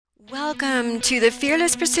Welcome to the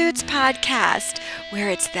Fearless Pursuits podcast, where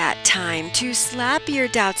it's that time to slap your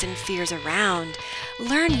doubts and fears around,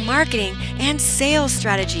 learn marketing and sales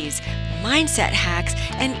strategies, mindset hacks,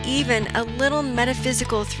 and even a little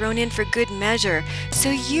metaphysical thrown in for good measure so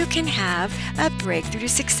you can have a breakthrough to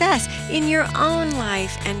success in your own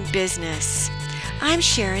life and business. I'm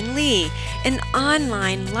Sharon Lee, an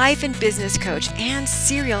online life and business coach and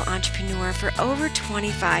serial entrepreneur for over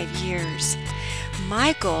 25 years.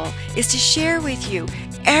 My goal is to share with you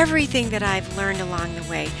everything that I've learned along the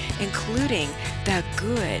way, including the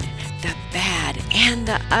good, the bad, and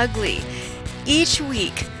the ugly. Each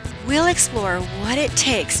week, we'll explore what it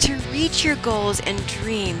takes to reach your goals and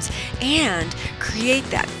dreams and create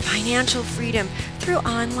that financial freedom through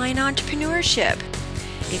online entrepreneurship.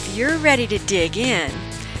 If you're ready to dig in,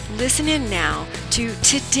 listen in now to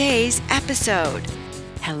today's episode.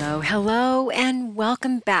 Hello, and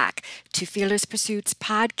welcome back to Fearless Pursuits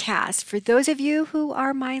podcast. For those of you who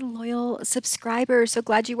are my loyal subscribers, so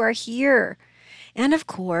glad you are here. And of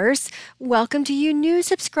course, welcome to you new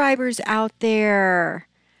subscribers out there.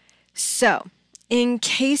 So, in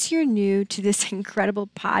case you're new to this incredible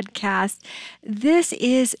podcast, this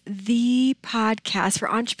is the podcast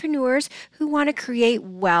for entrepreneurs who want to create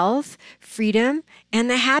wealth, freedom, and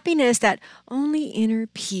the happiness that only inner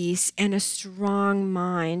peace and a strong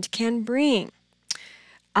mind can bring.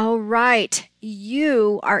 All right,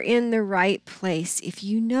 you are in the right place if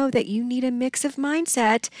you know that you need a mix of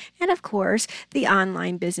mindset and, of course, the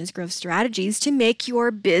online business growth strategies to make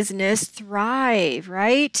your business thrive,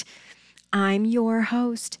 right? I'm your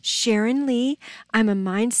host, Sharon Lee. I'm a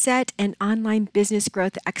mindset and online business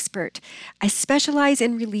growth expert. I specialize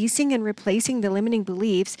in releasing and replacing the limiting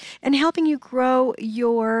beliefs and helping you grow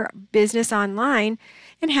your business online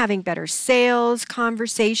and having better sales,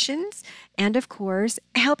 conversations, and of course,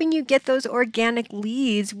 helping you get those organic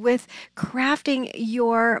leads with crafting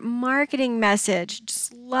your marketing message.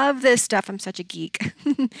 Just love this stuff. I'm such a geek.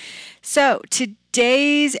 So,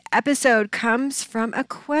 today's episode comes from a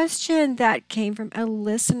question that came from a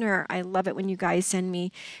listener. I love it when you guys send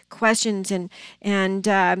me questions and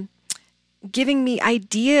giving me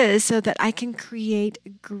ideas so that I can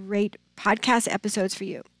create great podcast episodes for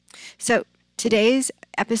you. So, today's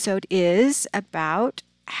episode is about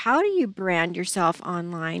how do you brand yourself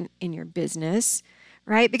online in your business,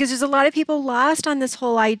 right? Because there's a lot of people lost on this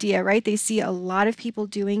whole idea, right? They see a lot of people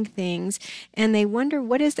doing things and they wonder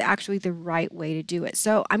what is actually the right way to do it.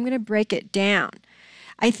 So I'm going to break it down.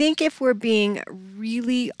 I think if we're being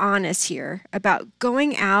really honest here about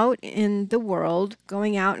going out in the world,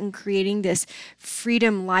 going out and creating this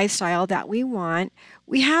freedom lifestyle that we want,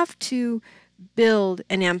 we have to build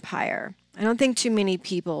an empire. I don't think too many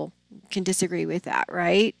people can disagree with that,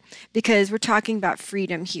 right? Because we're talking about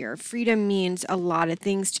freedom here. Freedom means a lot of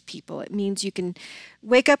things to people. It means you can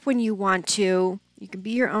wake up when you want to, you can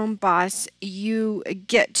be your own boss, you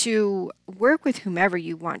get to work with whomever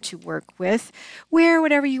you want to work with, wear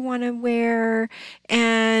whatever you want to wear,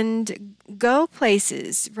 and go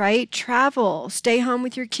places, right? Travel, stay home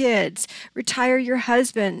with your kids, retire your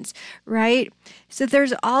husbands, right? So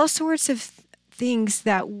there's all sorts of things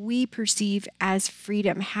that we perceive as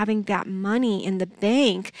freedom, having that money in the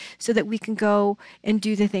bank so that we can go and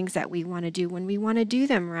do the things that we want to do when we want to do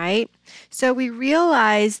them, right? So we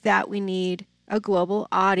realize that we need a global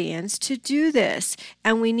audience to do this,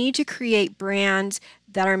 and we need to create brands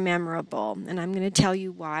that are memorable. And I'm going to tell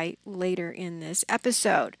you why later in this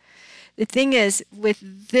episode. The thing is,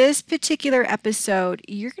 with this particular episode,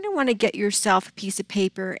 you're going to want to get yourself a piece of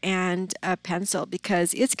paper and a pencil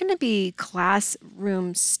because it's going to be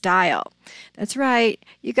classroom style. That's right.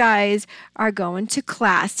 You guys are going to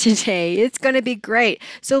class today. It's going to be great.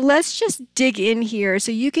 So let's just dig in here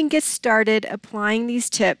so you can get started applying these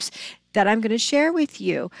tips that I'm going to share with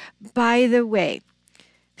you. By the way,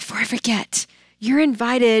 before I forget, you're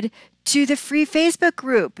invited to the free Facebook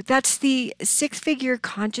group. That's the Six-Figure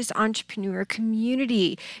Conscious Entrepreneur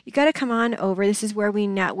community. You got to come on over. This is where we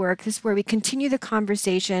network. This is where we continue the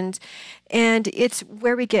conversations. And it's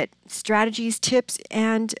where we get strategies, tips,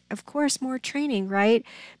 and of course, more training, right?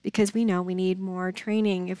 Because we know we need more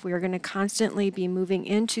training if we're going to constantly be moving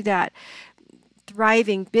into that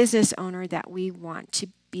thriving business owner that we want to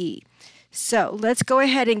be. So let's go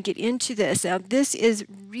ahead and get into this. Now, this is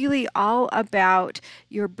really all about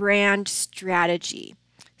your brand strategy.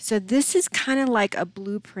 So this is kind of like a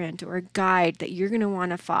blueprint or a guide that you're going to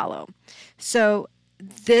want to follow. So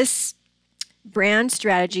this brand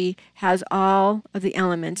strategy has all of the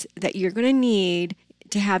elements that you're going to need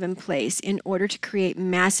to have in place in order to create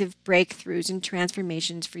massive breakthroughs and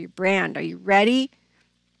transformations for your brand. Are you ready?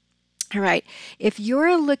 All right. If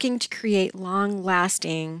you're looking to create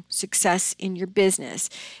long-lasting success in your business,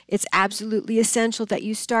 it's absolutely essential that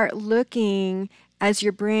you start looking as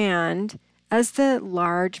your brand as the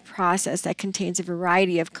large process that contains a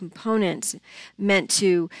variety of components meant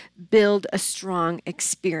to build a strong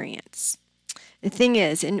experience. The thing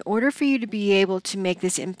is, in order for you to be able to make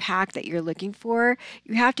this impact that you're looking for,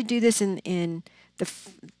 you have to do this in the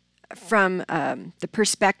from the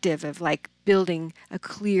perspective of like building a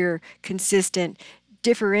clear, consistent,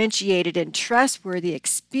 differentiated, and trustworthy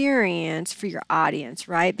experience for your audience,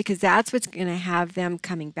 right? Because that's what's going to have them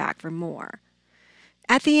coming back for more.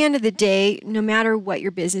 At the end of the day, no matter what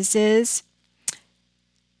your business is,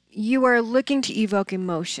 you are looking to evoke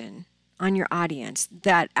emotion on your audience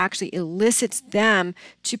that actually elicits them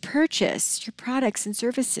to purchase your products and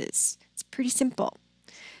services. It's pretty simple.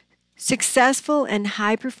 Successful and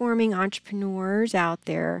high-performing entrepreneurs out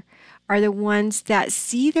there are the ones that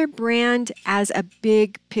see their brand as a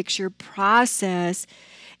big picture process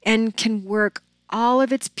and can work all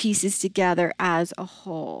of its pieces together as a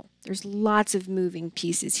whole. There's lots of moving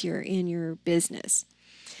pieces here in your business.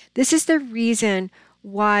 This is the reason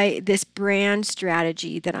why this brand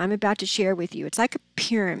strategy that I'm about to share with you, it's like a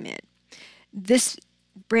pyramid. This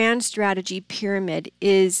brand strategy pyramid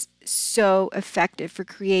is so effective for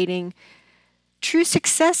creating true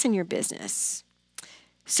success in your business.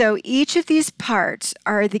 So each of these parts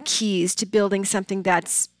are the keys to building something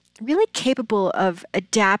that's really capable of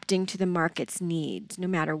adapting to the market's needs, no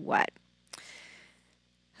matter what.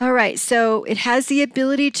 All right, so it has the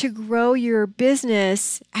ability to grow your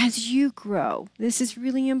business as you grow. This is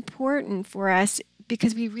really important for us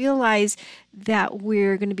because we realize that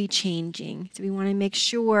we're going to be changing. So we want to make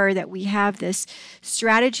sure that we have this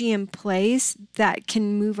strategy in place that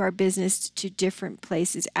can move our business to different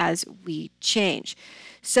places as we change.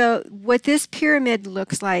 So what this pyramid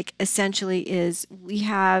looks like essentially is we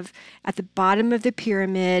have at the bottom of the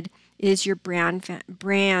pyramid is your brand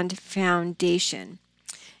foundation.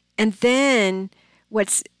 And then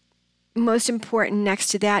what's most important next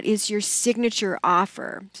to that is your signature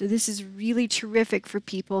offer. So this is really terrific for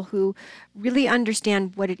people who really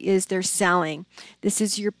understand what it is they're selling. This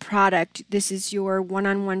is your product. This is your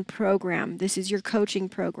one-on-one program. This is your coaching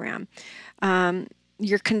program,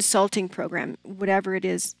 your consulting program, whatever it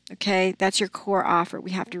is, okay? That's your core offer.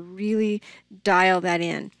 We have to really dial that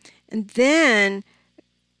in. And then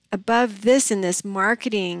above this in this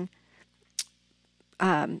marketing,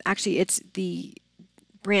 actually it's the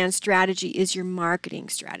brand strategy is your marketing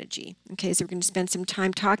strategy. Okay, so we're going to spend some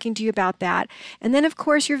time talking to you about that. And then, of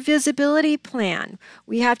course, your visibility plan.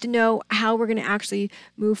 We have to know how we're going to actually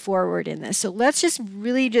move forward in this. So let's just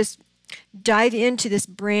really just dive into this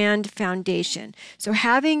brand foundation. So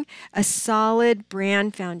having a solid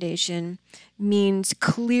brand foundation means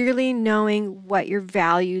clearly knowing what your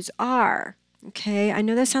values are. Okay, I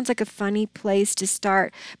know that sounds like a funny place to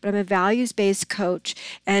start, but I'm a values-based coach,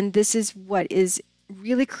 and this is what is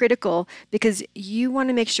really critical because you want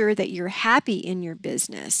to make sure that you're happy in your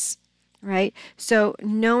business, right? So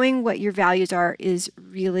knowing what your values are is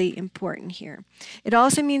really important here. It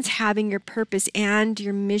also means having your purpose and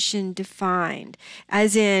your mission defined,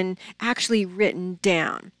 as in actually written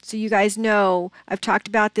down. So you guys know, I've talked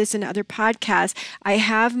about this in other podcasts, I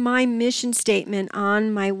have my mission statement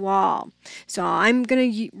on my wall. So I'm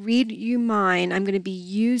going to read you mine. I'm going to be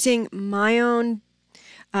using my own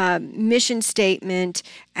mission statement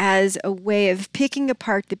as a way of picking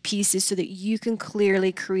apart the pieces so that you can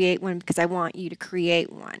clearly create one because I want you to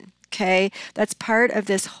create one. Okay, that's part of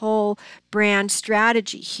this whole brand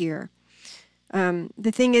strategy here.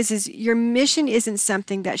 The thing is your mission isn't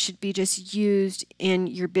something that should be just used in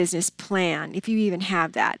your business plan, if you even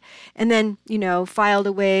have that, and then, filed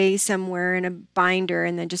away somewhere in a binder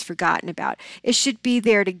and then just forgotten about. It should be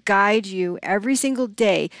there to guide you every single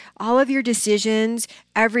day, all of your decisions,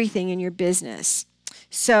 everything in your business.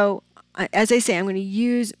 So, as I say, I'm going to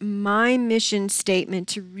use my mission statement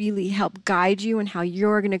to really help guide you in how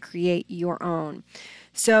you're going to create your own.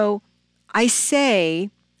 So, I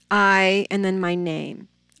say, and then my name.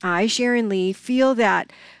 I, Sharon Lee, feel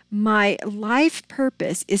that my life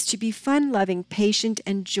purpose is to be fun-loving, patient,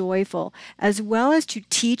 and joyful, as well as to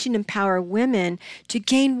teach and empower women to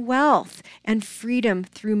gain wealth and freedom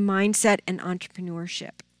through mindset and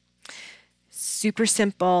entrepreneurship. Super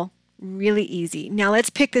simple, really easy. Now let's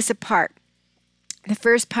pick this apart. The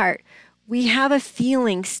first part, we have a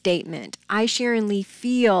feeling statement. I, Sharon Lee,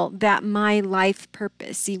 feel that my life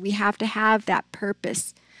purpose. See, we have to have that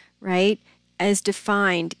purpose, right, as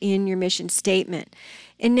defined in your mission statement.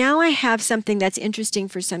 And now I have something that's interesting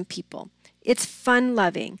for some people. It's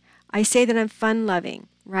fun-loving. I say that I'm fun-loving,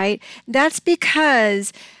 right? That's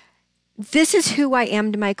because this is who I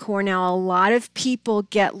am to my core now. A lot of people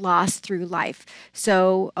get lost through life.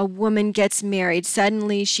 So a woman gets married.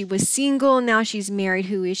 Suddenly she was single. Now she's married.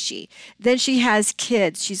 Who is she? Then she has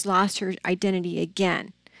kids. She's lost her identity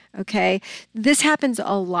again. Okay. This happens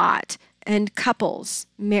a lot. And couples,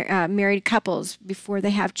 married couples, before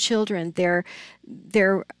they have children, they're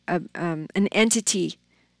an entity,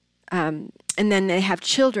 and then they have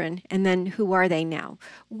children, and then who are they now?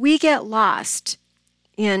 We get lost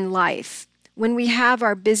in life. When we have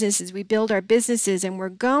our businesses, we build our businesses, and we're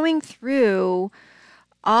going through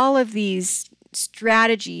all of these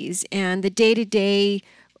strategies and the day-to-day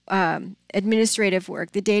administrative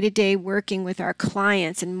work, the day-to-day working with our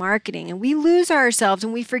clients and marketing, and we lose ourselves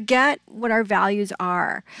and we forget what our values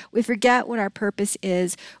are. We forget what our purpose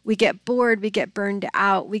is. We get bored, we get burned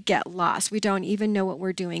out, we get lost. We don't even know what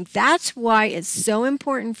we're doing. That's why it's so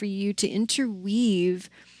important for you to interweave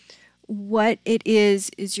what it is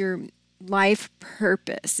your life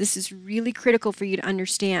purpose. This is really critical for you to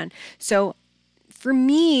understand. So for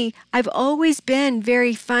me, I've always been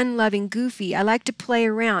very fun-loving, goofy. I like to play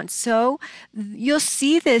around. So you'll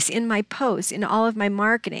see this in my posts, in all of my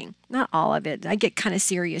marketing. Not all of it. I get kind of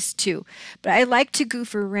serious too. But I like to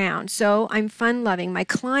goof around. So I'm fun-loving. My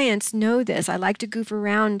clients know this. I like to goof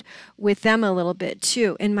around with them a little bit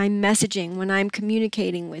too in my messaging when I'm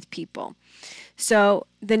communicating with people. So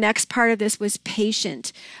the next part of this was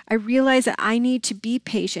patient. I realized that I need to be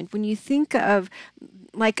patient. When you think of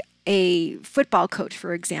like a football coach,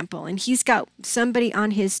 for example, and he's got somebody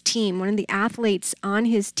on his team, one of the athletes on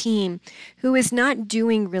his team who is not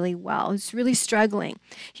doing really well, who's really struggling.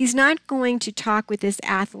 He's not going to talk with this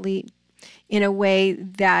athlete in a way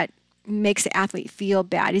that makes the athlete feel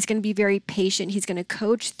bad. He's going to be very patient. He's going to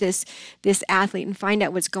coach this athlete and find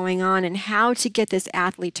out what's going on and how to get this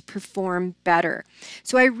athlete to perform better.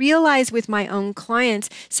 So I realize with my own clients,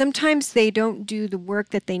 sometimes they don't do the work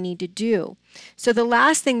that they need to do. So the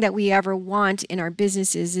last thing that we ever want in our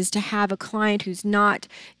businesses is to have a client who's not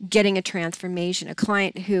getting a transformation, a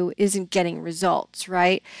client who isn't getting results,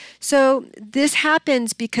 right? So this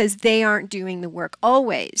happens because they aren't doing the work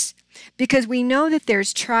always. Because we know that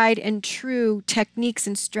there's tried and true techniques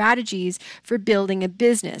and strategies for building a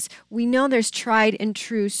business. We know there's tried and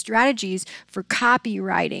true strategies for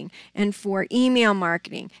copywriting and for email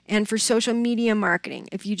marketing and for social media marketing.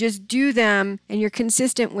 If you just do them and you're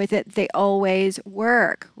consistent with it, they always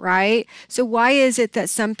work, right? So why is it that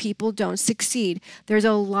some people don't succeed? There's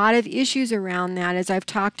a lot of issues around that, as I've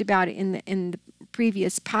talked about in the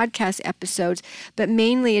previous podcast episodes, but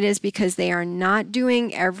mainly it is because they are not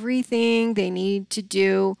doing everything they need to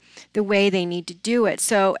do the way they need to do it.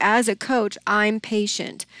 So as a coach, I'm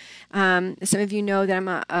patient. Some of you know that I'm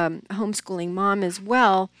a homeschooling mom as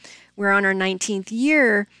well. We're on our 19th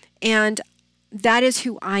year, and that is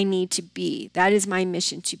who I need to be. That is my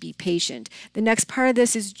mission, to be patient. The next part of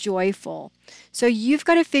this is joyful. So you've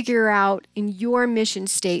got to figure out in your mission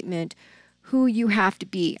statement who you have to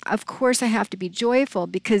be. Of course, I have to be joyful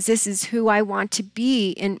because this is who I want to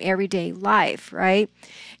be in everyday life, right?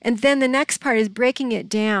 And then the next part is breaking it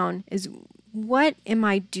down is, what am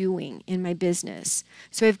I doing in my business?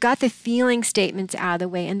 So I've got the feeling statements out of the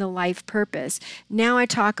way and the life purpose. Now I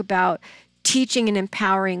talk about teaching and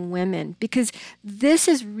empowering women, because this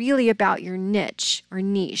is really about your niche or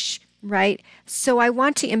niche, right? So I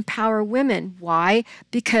want to empower women. Why?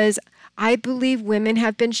 Because I believe women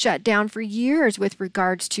have been shut down for years with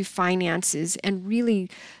regards to finances and really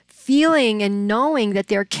feeling and knowing that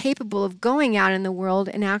they're capable of going out in the world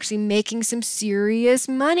and actually making some serious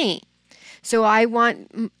money. So I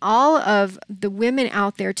want all of the women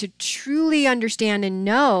out there to truly understand and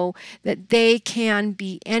know that they can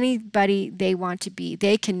be anybody they want to be.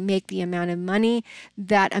 They can make the amount of money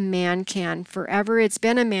that a man can. Forever it's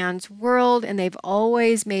been a man's world, and they've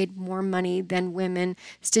always made more money than women,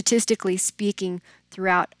 statistically speaking,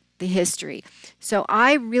 throughout the history. So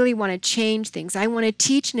I really want to change things. I want to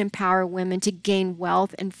teach and empower women to gain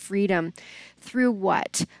wealth and freedom through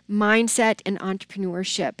what? Mindset and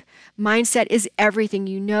entrepreneurship. Mindset is everything.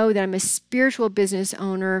 You know that I'm a spiritual business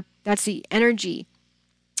owner. That's the energy.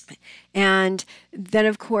 And then,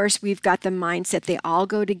 of course, we've got the mindset. They all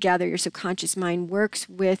go together. Your subconscious mind works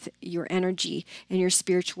with your energy and your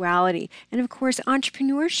spirituality. And, of course,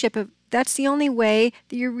 entrepreneurship. That's the only way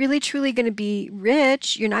that you're really, truly going to be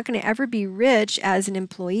rich. You're not going to ever be rich as an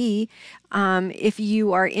employee. If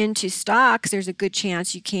you are into stocks, there's a good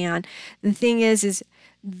chance you can. The thing is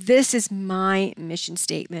this is my mission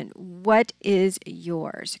statement. What is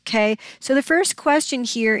yours? Okay. So the first question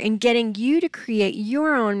here in getting you to create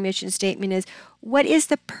your own mission statement is, what is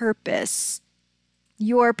the purpose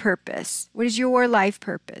Your purpose. What is your life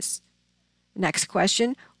purpose? Next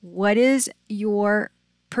question, what is your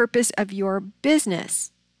purpose of your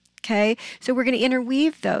business? Okay, so we're going to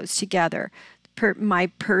interweave those together. My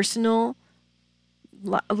personal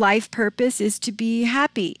life purpose is to be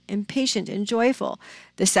happy and patient and joyful.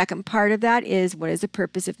 The second part of that is, what is the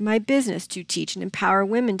purpose of my business? To teach and empower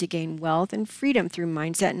women to gain wealth and freedom through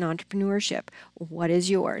mindset and entrepreneurship. What is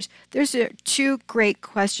yours? There's two great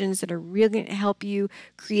questions that are really going to help you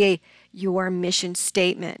create your mission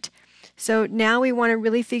statement. So now we want to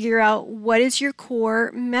really figure out, what is your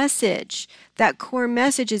core message? That core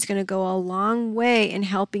message is going to go a long way in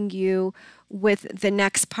helping you with the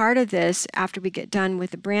next part of this after we get done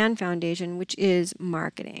with the brand foundation, which is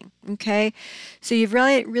marketing. Okay, so you've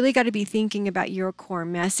really got to be thinking about your core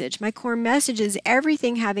message. My core message is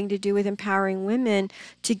everything having to do with empowering women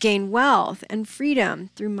to gain wealth and freedom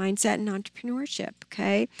through mindset and entrepreneurship.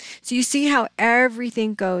 Okay, so you see how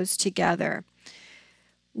everything goes together.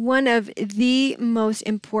 One of the most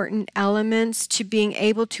important elements to being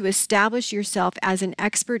able to establish yourself as an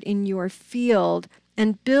expert in your field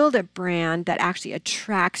and build a brand that actually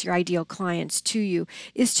attracts your ideal clients to you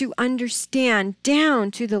is to understand down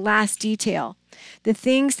to the last detail the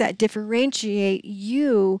things that differentiate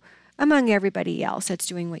you among everybody else that's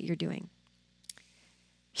doing what you're doing.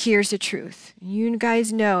 Here's the truth. You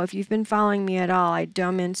guys know, if you've been following me at all, I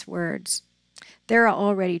don't mince words. There are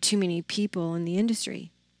already too many people in the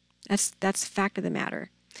industry. That's the fact of the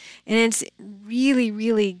matter. And it's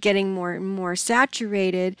really getting more and more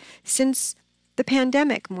saturated since the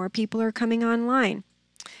pandemic. More people are coming online.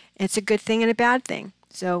 It's a good thing and a bad thing.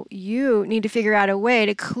 So you need to figure out a way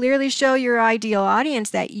to clearly show your ideal audience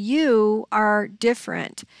that you are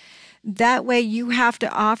different. That way you have to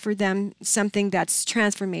offer them something that's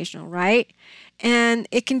transformational, right? And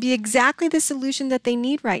it can be exactly the solution that they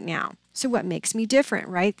need right now. So what makes me different,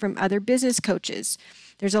 right, from other business coaches?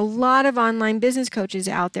 There's a lot of online business coaches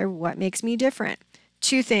out there. What makes me different?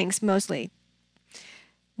 Two things mostly.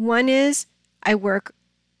 One is I work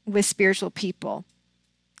with spiritual people.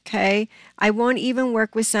 Okay? I won't even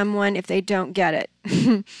work with someone if they don't get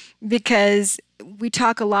it because we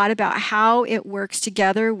talk a lot about how it works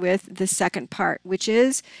together with the second part, which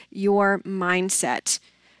is your mindset.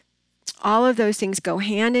 All of those things go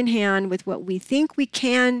hand in hand with what we think we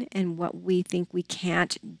can and what we think we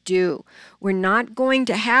can't do. We're not going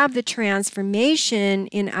to have the transformation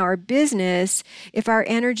in our business if our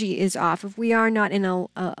energy is off, if we are not in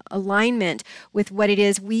alignment with what it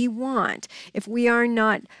is we want, if we are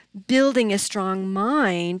not building a strong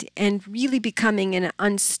mind and really becoming an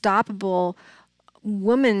unstoppable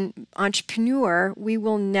woman entrepreneur. We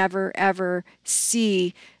will never ever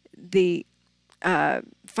see the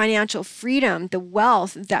financial freedom, the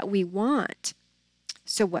wealth that we want.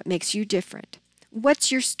 So what makes you different? What's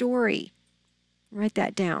your story? Write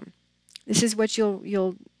that down. This is what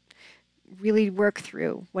you'll really work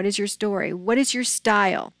through. What is your story? What is your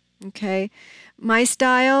style? Okay. My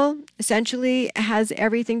style essentially has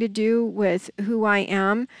everything to do with who I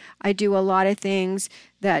am. I do a lot of things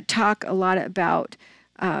that talk a lot about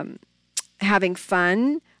having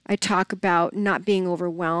fun. I talk about not being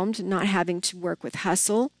overwhelmed, not having to work with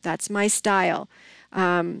hustle. That's my style.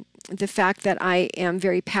 The fact that I am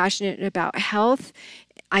very passionate about health,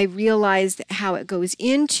 I realized how it goes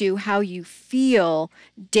into how you feel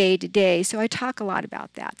day to day. So I talk a lot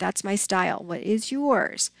about that. That's my style. What is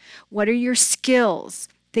yours? What are your skills?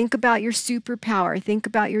 Think about your superpower. Think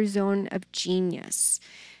about your zone of genius.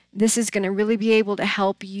 This is going to really be able to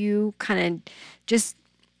help you kind of just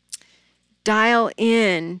dial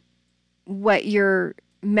in what your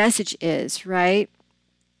message is, right?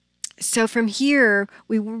 So from here,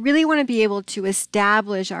 we really want to be able to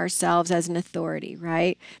establish ourselves as an authority,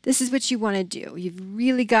 right? This is what you want to do. You've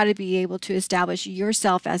really got to be able to establish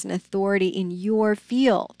yourself as an authority in your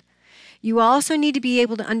field. You also need to be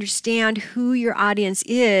able to understand who your audience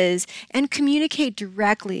is and communicate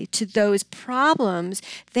directly to those problems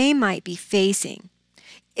they might be facing.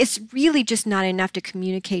 It's really just not enough to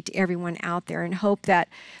communicate to everyone out there and hope that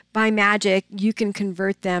by magic you can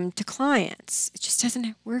convert them to clients. It just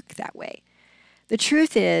doesn't work that way. The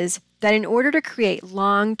truth is that in order to create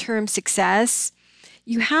long-term success,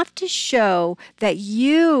 you have to show that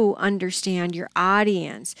you understand your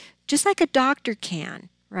audience, just like a doctor can,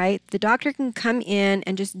 right? The doctor can come in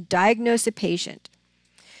and just diagnose a patient.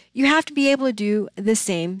 You have to be able to do the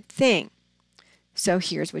same thing. So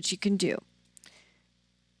here's what you can do.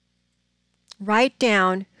 Write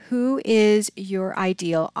down who is your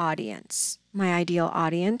ideal audience. My ideal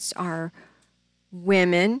audience are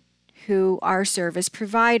women who are service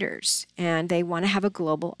providers and they want to have a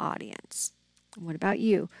global audience. What about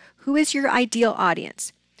you? Who is your ideal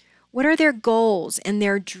audience? What are their goals and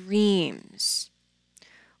their dreams?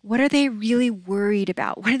 What are they really worried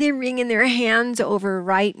about? What are they wringing their hands over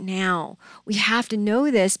right now? We have to know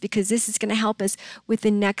this because this is going to help us with the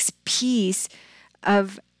next piece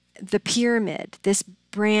of the pyramid, this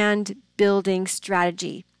brand building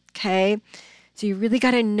strategy, okay? So you really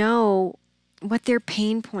got to know what their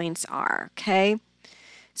pain points are, okay?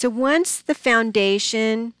 So once the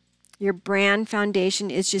foundation, your brand foundation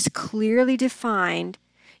is just clearly defined,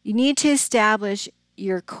 you need to establish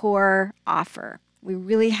your core offer. We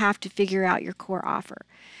really have to figure out your core offer.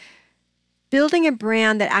 Building a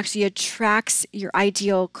brand that actually attracts your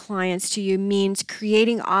ideal clients to you means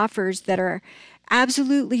creating offers that are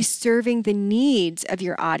absolutely serving the needs of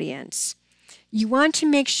your audience. You want to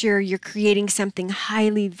make sure you're creating something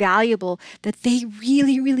highly valuable that they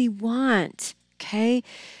really, really want, okay?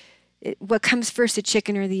 What comes first, the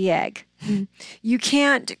chicken or the egg? You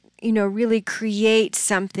can't, really create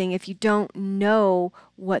something if you don't know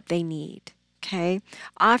what they need. Okay,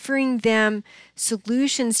 offering them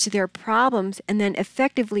solutions to their problems and then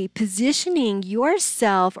effectively positioning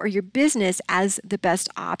yourself or your business as the best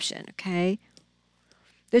option. Okay,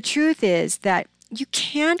 the truth is that you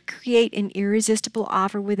can't create an irresistible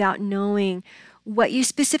offer without knowing what you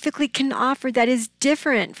specifically can offer that is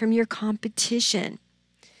different from your competition.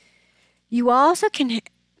 You also can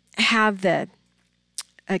have the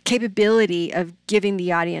capability of giving the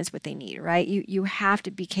audience what they need, right? You have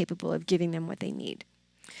to be capable of giving them what they need,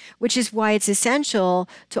 which is why it's essential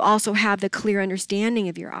to also have the clear understanding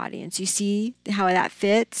of your audience. You see how that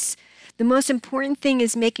fits? The most important thing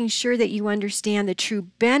is making sure that you understand the true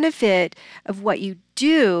benefit of what you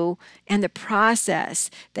do and the process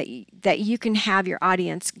that you can have your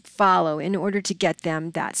audience follow in order to get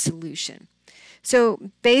them that solution. So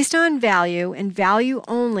based on value and value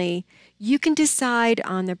only, you can decide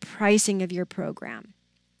on the pricing of your program.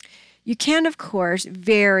 You can, of course,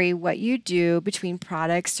 vary what you do between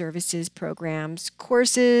products, services, programs,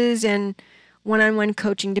 courses, and one-on-one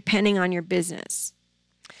coaching depending on your business.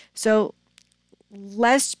 So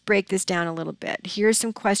let's break this down a little bit. Here's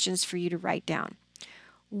some questions for you to write down.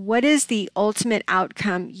 What is the ultimate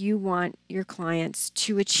outcome you want your clients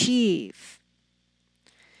to achieve?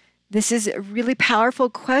 This is a really powerful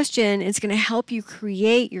question. It's going to help you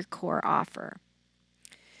create your core offer.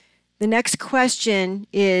 The next question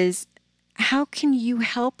is, how can you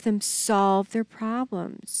help them solve their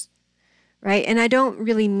problems? Right? And I don't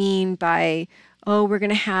really mean by, we're going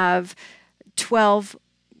to have 12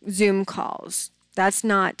 Zoom calls. That's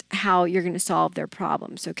not how you're going to solve their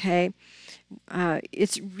problems, okay?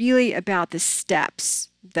 It's really about the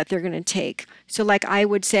steps that they're going to take. So like I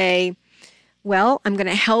would say, well, I'm going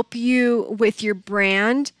to help you with your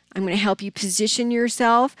brand. I'm going to help you position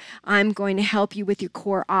yourself. I'm going to help you with your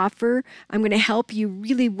core offer. I'm going to help you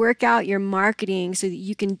really work out your marketing so that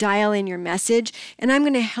you can dial in your message. And I'm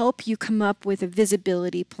going to help you come up with a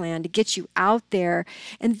visibility plan to get you out there.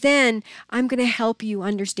 And then I'm going to help you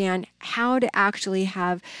understand how to actually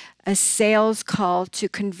have a sales call to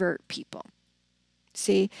convert people.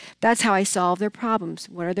 See, that's how I solve their problems.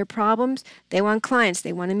 What are their problems? They want clients.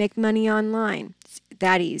 They want to make money online. It's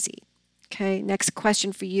that easy. Okay, next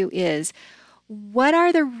question for you is, what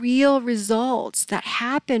are the real results that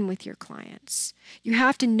happen with your clients? You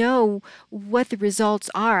have to know what the results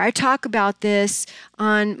are. I talk about this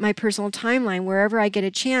on my personal timeline. Wherever I get a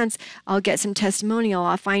chance, I'll get some testimonial.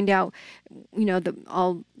 I'll find out,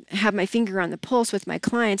 I'll have my finger on the pulse with my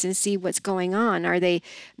clients and see what's going on. Are they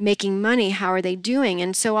making money? How are they doing?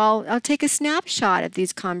 And so I'll take a snapshot of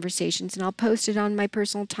these conversations and I'll post it on my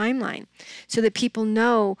personal timeline so that people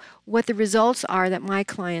know what the results are that my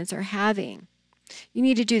clients are having. You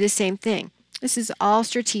need to do the same thing. This is all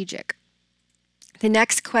strategic. The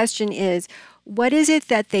next question is, what is it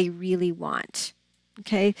that they really want?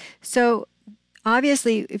 Okay, so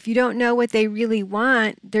obviously, if you don't know what they really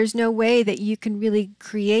want, there's no way that you can really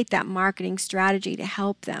create that marketing strategy to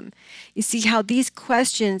help them. You see how these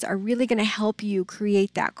questions are really going to help you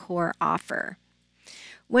create that core offer.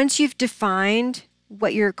 Once you've defined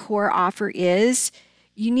what your core offer is,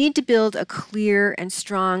 you need to build a clear and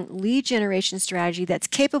strong lead generation strategy that's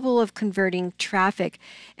capable of converting traffic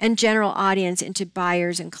and general audience into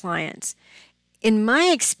buyers and clients. In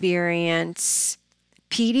my experience,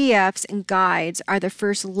 PDFs and guides are the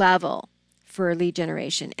first level for lead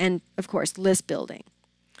generation and, of course, list building.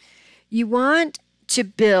 You want to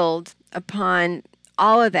build upon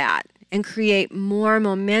all of that and create more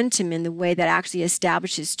momentum in the way that actually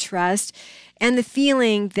establishes trust and the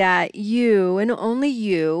feeling that you and only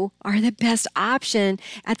you are the best option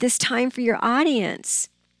at this time for your audience.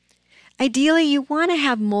 Ideally, you want to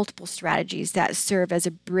have multiple strategies that serve as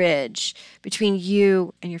a bridge between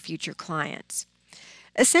you and your future clients.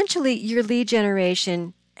 Essentially, your lead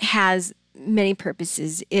generation has many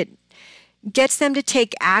purposes. It gets them to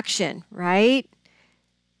take action, right?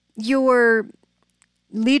 Your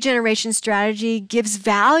lead generation strategy gives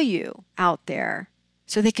value out there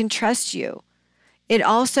so they can trust you. It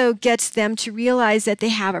also gets them to realize that they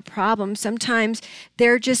have a problem. Sometimes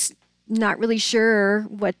they're just not really sure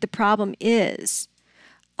what the problem is.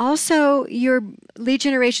 Also, your lead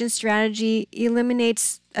generation strategy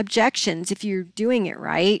eliminates objections if you're doing it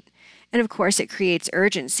right. And of course, it creates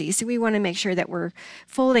urgency. So we want to make sure that we're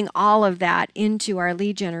folding all of that into our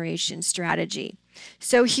lead generation strategy.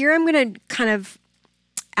 So here I'm going to kind of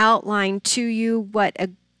outline to you what a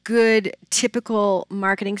good typical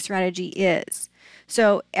marketing strategy is.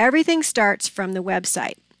 So everything starts from the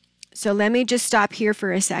website. So let me just stop here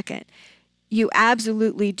for a second. You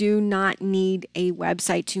absolutely do not need a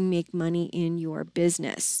website to make money in your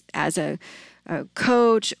business as a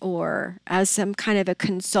coach or as some kind of a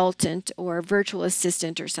consultant or virtual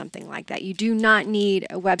assistant or something like that. You do not need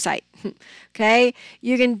a website. Okay?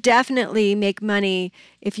 You can definitely make money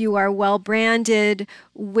if you are well branded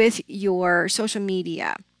with your social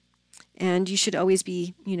media. And you should always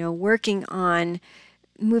be, working on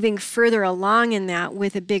moving further along in that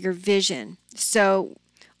with a bigger vision. So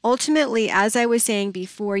ultimately, as I was saying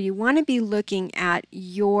before, you want to be looking at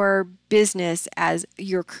your business as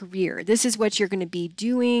your career. This is what you're going to be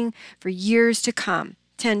doing for years to come,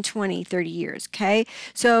 10, 20, 30 years, okay?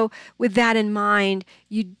 So with that in mind,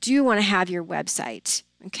 you do want to have your website,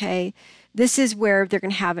 okay? This is where they're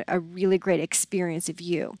going to have a really great experience of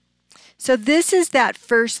you. So this is that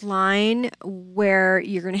first line where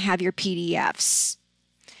you're going to have your PDFs.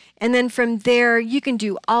 And then from there, you can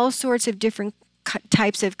do all sorts of different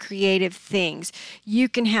types of creative things. You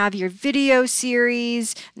can have your video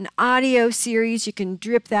series, an audio series. You can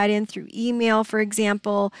drip that in through email, for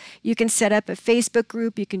example. You can set up a Facebook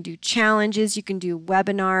group. You can do challenges. You can do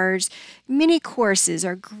webinars. Mini courses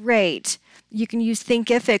are great. You can use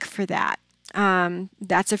Thinkific for that.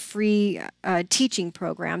 That's a free teaching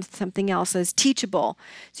program. Something else is Teachable.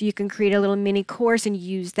 So you can create a little mini course and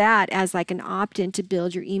use that as like an opt-in to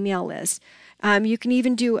build your email list. You can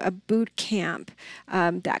even do a boot camp.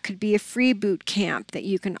 That could be a free boot camp that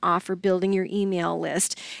you can offer building your email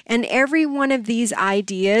list. And every one of these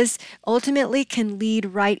ideas ultimately can lead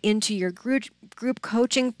right into your group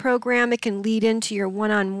coaching program. It can lead into your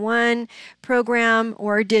one-on-one program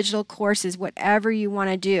or digital courses, whatever you want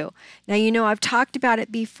to do. Now, I've talked about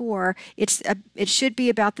it before. It should be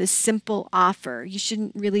about this simple offer. You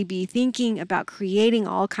shouldn't really be thinking about creating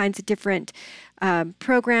all kinds of different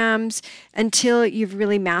programs until you've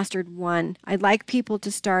really mastered one. I'd like people to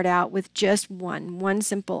start out with just one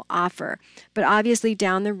simple offer. But obviously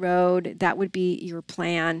down the road, that would be your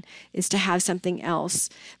plan, is to have something else.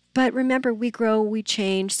 But remember, we grow, we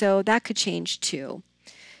change, so that could change too.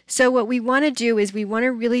 So what we want to do is we want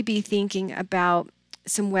to really be thinking about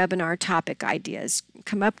some webinar topic ideas.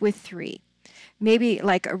 Come up with 3. Maybe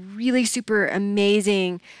like a really super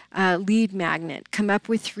amazing lead magnet. Come up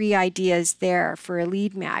with 3 ideas there for a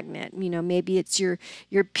lead magnet. Maybe it's your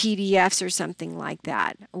PDFs or something like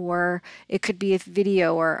that. Or it could be a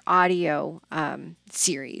video or audio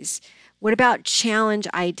series. What about challenge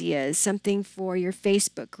ideas? Something for your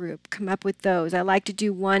Facebook group. Come up with those. I like to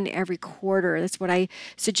do one every quarter. That's what I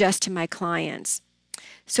suggest to my clients.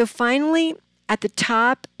 So finally, at the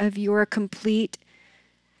top of your complete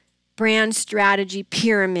brand strategy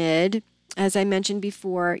pyramid, as I mentioned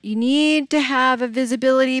before, you need to have a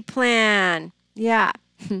visibility plan. Yeah.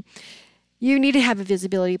 You need to have a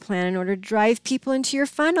visibility plan in order to drive people into your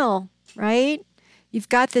funnel, right? You've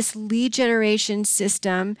got this lead generation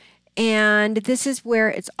system, and this is where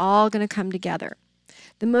it's all going to come together.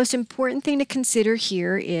 The most important thing to consider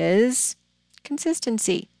here is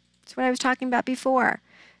consistency. That's what I was talking about before.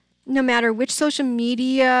 No matter which social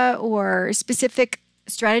media or specific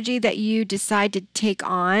strategy that you decide to take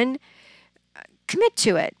on, commit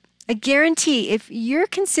to it. I guarantee if you're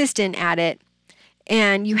consistent at it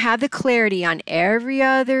and you have the clarity on every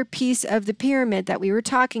other piece of the pyramid that we were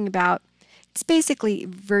talking about, it's basically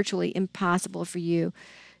virtually impossible for your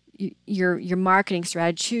marketing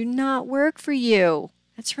strategy to not work for you.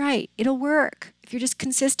 That's right. It'll work if you're just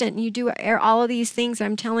consistent and you do all of these things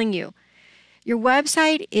I'm telling you. Your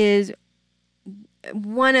website is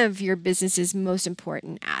one of your business's most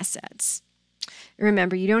important assets.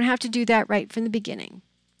 Remember, you don't have to do that right from the beginning.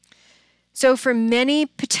 So for many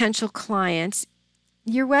potential clients,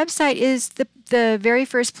 your website is the very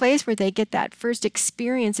first place where they get that first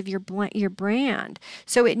experience of your brand.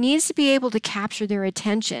 So it needs to be able to capture their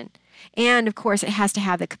attention. And of course, it has to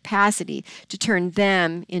have the capacity to turn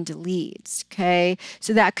them into leads. Okay,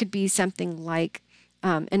 so that could be something like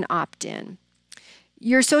an opt-in.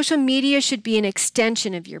 Your social media should be an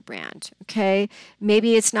extension of your brand. Okay,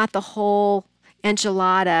 maybe it's not the whole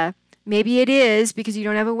enchilada. Maybe it is because you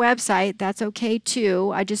don't have a website. That's okay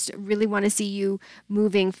too. I just really want to see you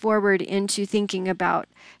moving forward into thinking about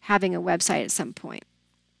having a website at some point.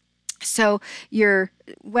 So your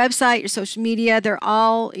website, your social media, they're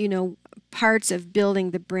all, parts of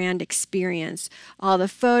building the brand experience. All the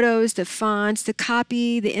photos, the fonts, the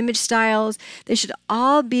copy, the image styles, they should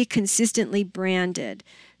all be consistently branded.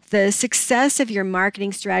 The success of your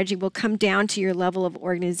marketing strategy will come down to your level of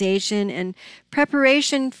organization and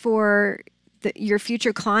preparation for your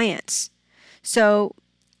future clients. So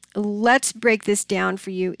let's break this down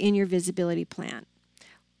for you in your visibility plan.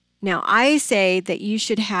 Now, I say that you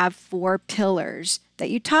should have 4 pillars that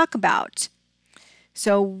you talk about.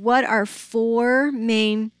 So what are 4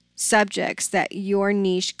 main subjects that your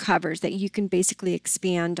niche covers that you can basically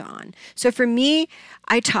expand on? So for me,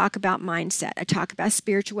 I talk about mindset. I talk about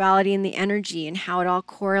spirituality and the energy and how it all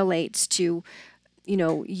correlates to,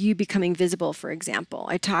 you becoming visible, for example.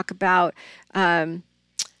 I talk about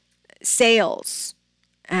sales.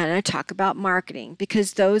 And I talk about marketing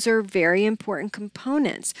because those are very important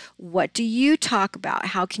components. What do you talk about?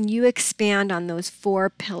 How can you expand on those 4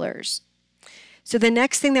 pillars? So the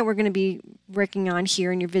next thing that we're going to be working on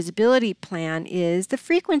here in your visibility plan is the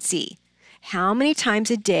frequency. How many times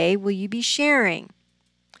a day will you be sharing?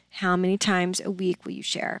 How many times a week will you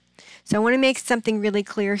share? So I want to make something really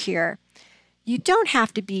clear here. You don't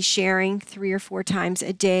have to be sharing 3 or 4 times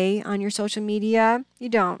a day on your social media. You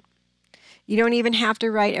don't. You don't even have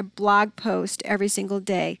to write a blog post every single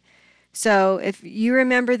day. So if you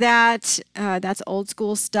remember that, that's old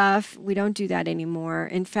school stuff. We don't do that anymore.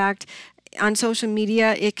 In fact, on social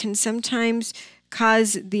media, it can sometimes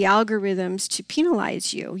cause the algorithms to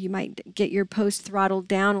penalize you. You might get your post throttled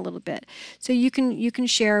down a little bit. So you can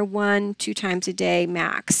share 1-2 times a day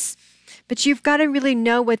max. But you've got to really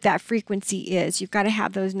know what that frequency is. You've got to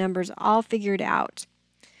have those numbers all figured out.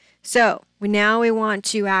 So now we want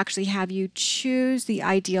to actually have you choose the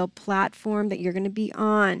ideal platform that you're going to be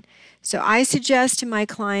on. So I suggest to my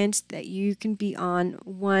clients that you can be on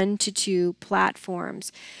 1 to 2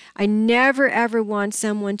 platforms. I never ever want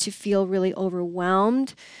someone to feel really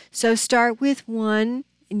overwhelmed. So start with 1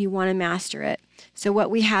 and you want to master it. So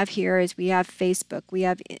what we have here is we have Facebook, we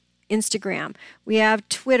have Instagram, we have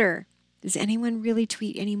Twitter. Does anyone really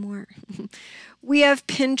tweet anymore? We have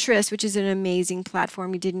Pinterest, which is an amazing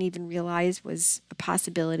platform you didn't even realize was a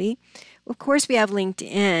possibility. Of course, we have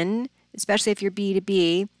LinkedIn, especially if you're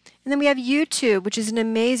B2B. And then we have YouTube, which is an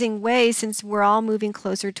amazing way since we're all moving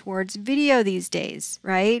closer towards video these days,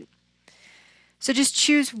 right? So just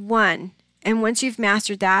choose 1. And once you've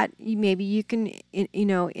mastered that, maybe you can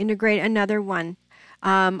integrate another one.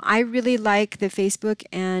 I really like the Facebook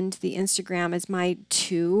and the Instagram as my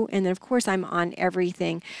 2. And then, of course, I'm on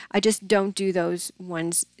everything. I just don't do those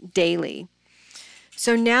ones daily.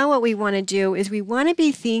 So now what we want to do is we want to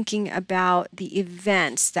be thinking about the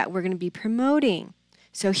events that we're going to be promoting.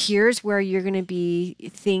 So here's where you're going to be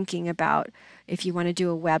thinking about if you want to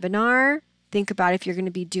do a webinar. Think about if you're going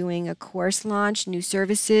to be doing a course launch, new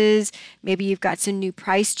services. Maybe you've got some new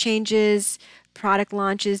price changes, product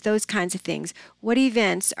launches, those kinds of things. What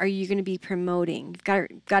events are you going to be promoting?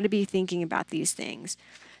 You've got to be thinking about these things.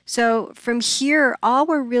 So from here, all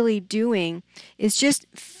we're really doing is just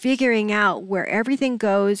figuring out where everything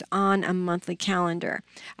goes on a monthly calendar.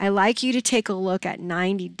 I like you to take a look at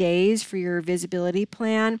 90 days for your visibility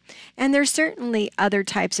plan. And there's certainly other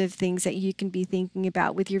types of things that you can be thinking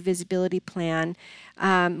about with your visibility plan.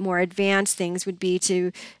 More advanced things would be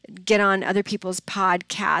to get on other people's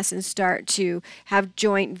podcasts and start to have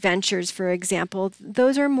joint ventures, for example.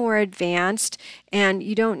 Those are more advanced, and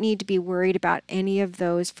you don't need to be worried about any of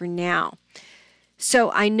those for now.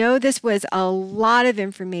 So I know this was a lot of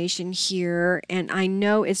information here, and I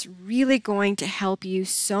know it's really going to help you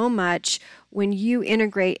so much when you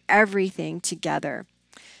integrate everything together.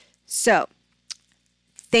 So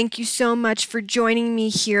thank you so much for joining me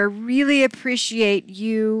here. Really appreciate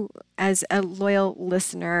you as a loyal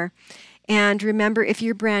listener. And remember, if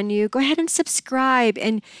you're brand new, go ahead and subscribe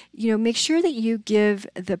and make sure that you give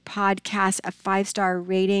the podcast a 5-star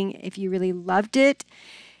rating if you really loved it.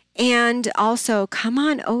 And also come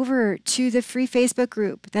on over to the free Facebook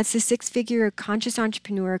group. That's the 6-Figure Conscious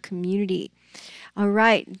Entrepreneur Community. All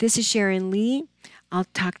right, this is Sharon Lee. I'll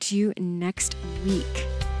talk to you next week.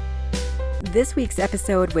 This week's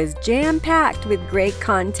episode was jam-packed with great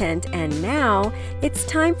content, and now it's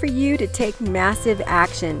time for you to take massive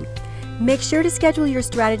action. Make sure to schedule your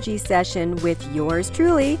strategy session with yours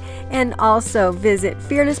truly, and also visit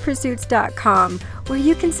fearlesspursuits.com, where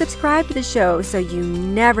you can subscribe to the show so you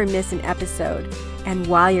never miss an episode. And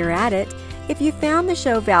while you're at it, if you found the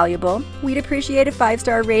show valuable, we'd appreciate a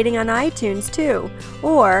 5-star rating on iTunes too.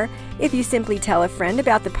 Or if you simply tell a friend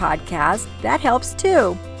about the podcast, that helps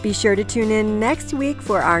too. Be sure to tune in next week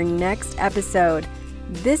for our next episode.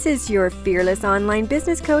 This is your Fearless Online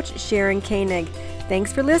Business Coach, Sharon Koenig.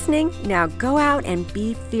 Thanks for listening. Now go out and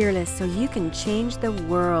be fearless so you can change the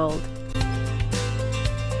world.